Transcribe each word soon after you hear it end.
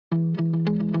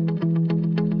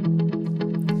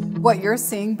What you're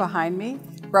seeing behind me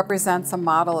represents a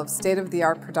model of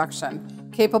state-of-the-art production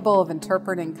capable of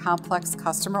interpreting complex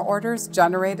customer orders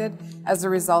generated as a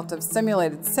result of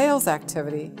simulated sales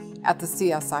activity at the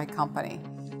CSI company.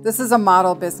 This is a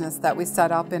model business that we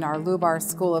set up in our Lubar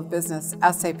School of Business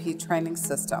SAP training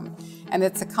system, and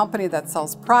it's a company that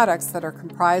sells products that are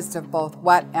comprised of both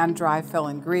wet and dry fill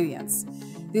ingredients.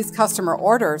 These customer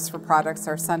orders for products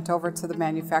are sent over to the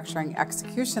manufacturing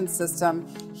execution system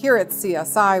here at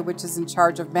CSI, which is in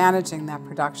charge of managing that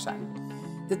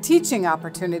production. The teaching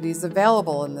opportunities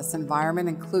available in this environment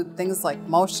include things like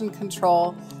motion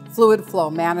control, fluid flow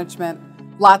management,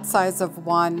 lot size of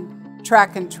 1,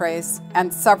 track and trace,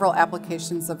 and several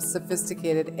applications of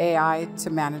sophisticated AI to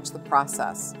manage the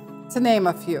process, to name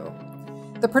a few.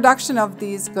 The production of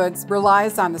these goods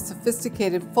relies on a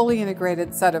sophisticated, fully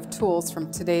integrated set of tools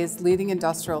from today's leading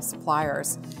industrial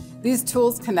suppliers. These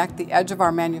tools connect the edge of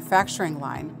our manufacturing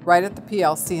line, right at the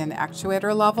PLC and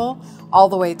actuator level, all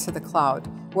the way to the cloud,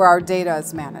 where our data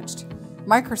is managed.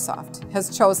 Microsoft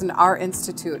has chosen our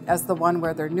institute as the one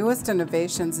where their newest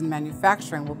innovations in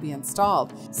manufacturing will be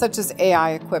installed, such as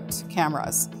AI-equipped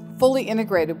cameras, fully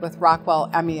integrated with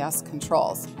Rockwell MES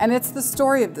controls. And it's the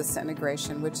story of this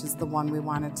integration which is the one we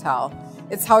want to tell.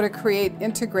 It's how to create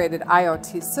integrated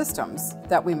IoT systems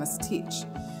that we must teach.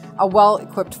 A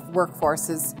well-equipped workforce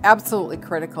is absolutely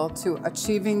critical to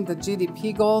achieving the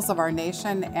GDP goals of our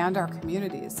nation and our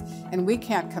communities, and we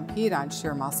can't compete on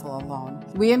sheer muscle alone.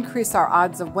 We increase our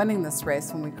odds of winning this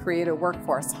race when we create a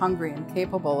workforce hungry and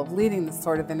capable of leading this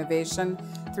sort of innovation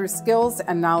through skills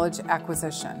and knowledge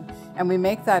acquisition, and we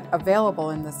make that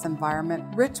available in this environment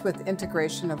rich with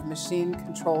integration of machine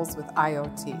controls with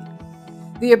IoT.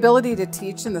 The ability to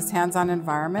teach in this hands-on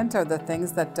environment are the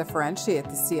things that differentiate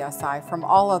the CSI from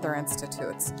all other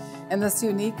institutes. And this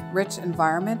unique, rich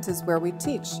environment is where we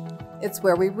teach. It's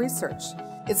where we research.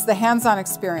 It's the hands-on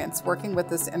experience working with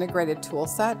this integrated tool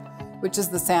set, which is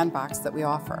the sandbox that we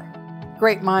offer.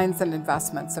 Great minds and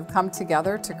investments have come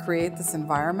together to create this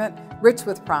environment rich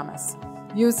with promise.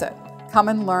 Use it. Come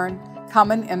and learn,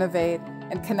 come and innovate,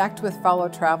 and connect with fellow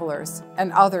travelers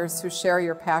and others who share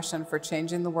your passion for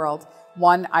changing the world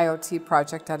one IoT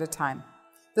project at a time.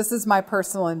 This is my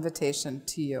personal invitation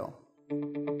to you.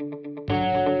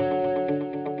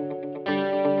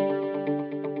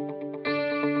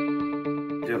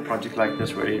 Do a project like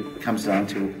this where it comes down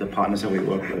to the partners that we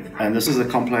work with. And this is a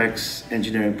complex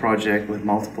engineering project with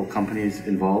multiple companies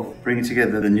involved, bringing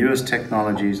together the newest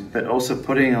technologies, but also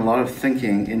putting a lot of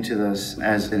thinking into this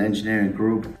as an engineering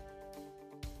group.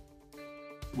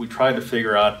 We tried to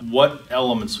figure out what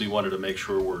elements we wanted to make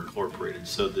sure were incorporated.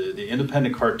 So the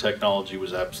independent cart technology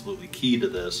was absolutely key to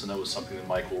this, and that was something that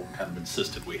Michael kind of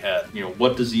insisted we had. You know,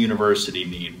 what does the university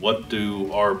need? What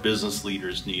do our business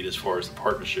leaders need as far as the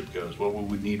partnership goes? What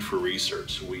would we need for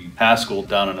research? So we Haskelled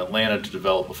down in Atlanta to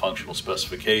develop a functional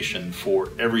specification for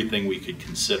everything we could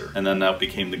consider. And then that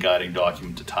became the guiding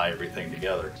document to tie everything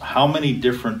together. How many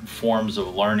different forms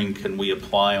of learning can we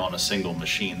apply on a single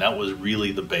machine? That was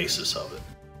really the basis of it.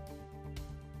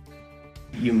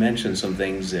 You mentioned some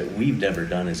things that we've never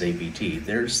done as APT.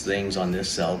 There's things on this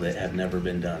cell that have never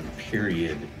been done,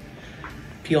 period.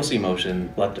 PLC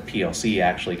motion let the PLC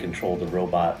actually control the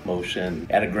robot motion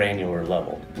at a granular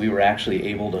level. We were actually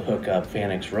able to hook up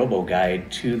Fanuc's RoboGuide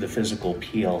to the physical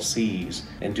PLCs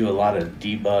and do a lot of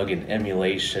debug and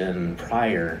emulation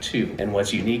prior to. And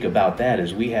what's unique about that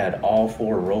is we had all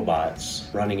 4 robots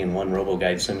running in one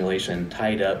RoboGuide simulation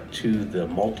tied up to the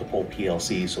multiple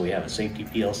PLCs. So we have a safety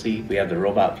PLC, we have the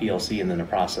robot PLC, and then a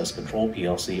process control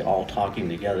PLC all talking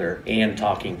together and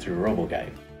talking through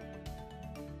RoboGuide.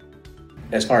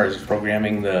 As far as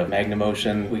programming the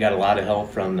MagnaMotion, we got a lot of help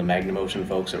from the MagnaMotion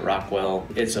folks at Rockwell.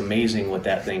 It's amazing what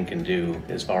that thing can do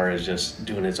as far as just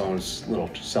doing its own little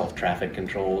self-traffic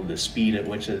control, the speed at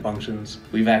which it functions.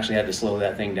 We've actually had to slow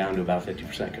that thing down to about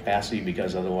 50% capacity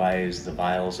because otherwise the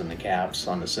vials and the caps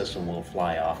on the system will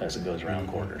fly off as it goes around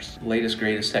corners. Latest,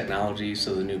 greatest technology,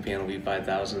 so the new Panel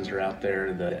V5000s are out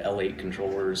there, the L8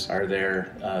 controllers are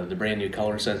there, the brand new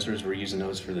color sensors, we're using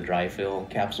those for the dry fill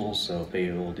capsules, so they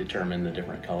will determine the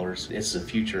different colors. It's the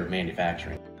future of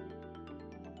manufacturing.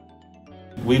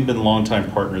 We've been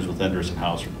longtime partners with Enders and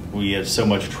Hauser. We have so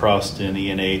much trust in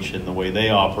E&H and the way they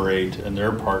operate and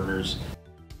their partners.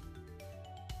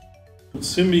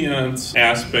 Symbiont's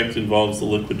aspect involves the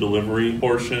liquid delivery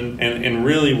portion, and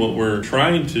really what we're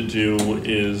trying to do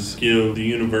is give the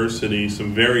university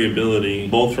some variability,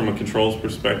 both from a controls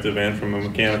perspective and from a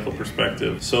mechanical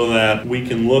perspective, so that we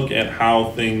can look at how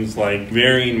things like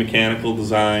varying mechanical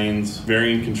designs,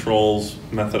 varying controls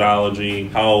methodology,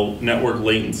 how network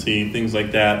latency, things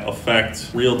like that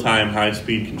affect real-time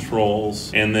high-speed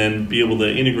controls, and then be able to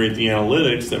integrate the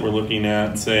analytics that we're looking at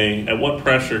and say, at what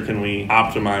pressure can we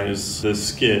optimize this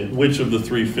skid? Which of the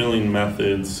 3 filling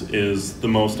methods is the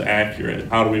most accurate?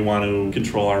 How do we want to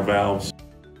control our valves?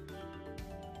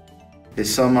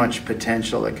 There's so much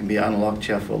potential that can be unlocked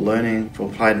here for learning, for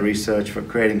applied research, for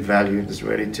creating value. It's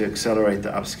ready to accelerate the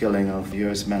upskilling of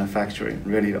US manufacturing,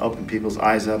 really to open people's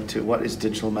eyes up to what is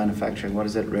digital manufacturing, what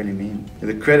does that really mean.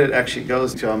 The credit actually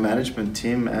goes to our management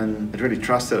team, and it really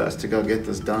trusted us to go get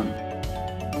this done.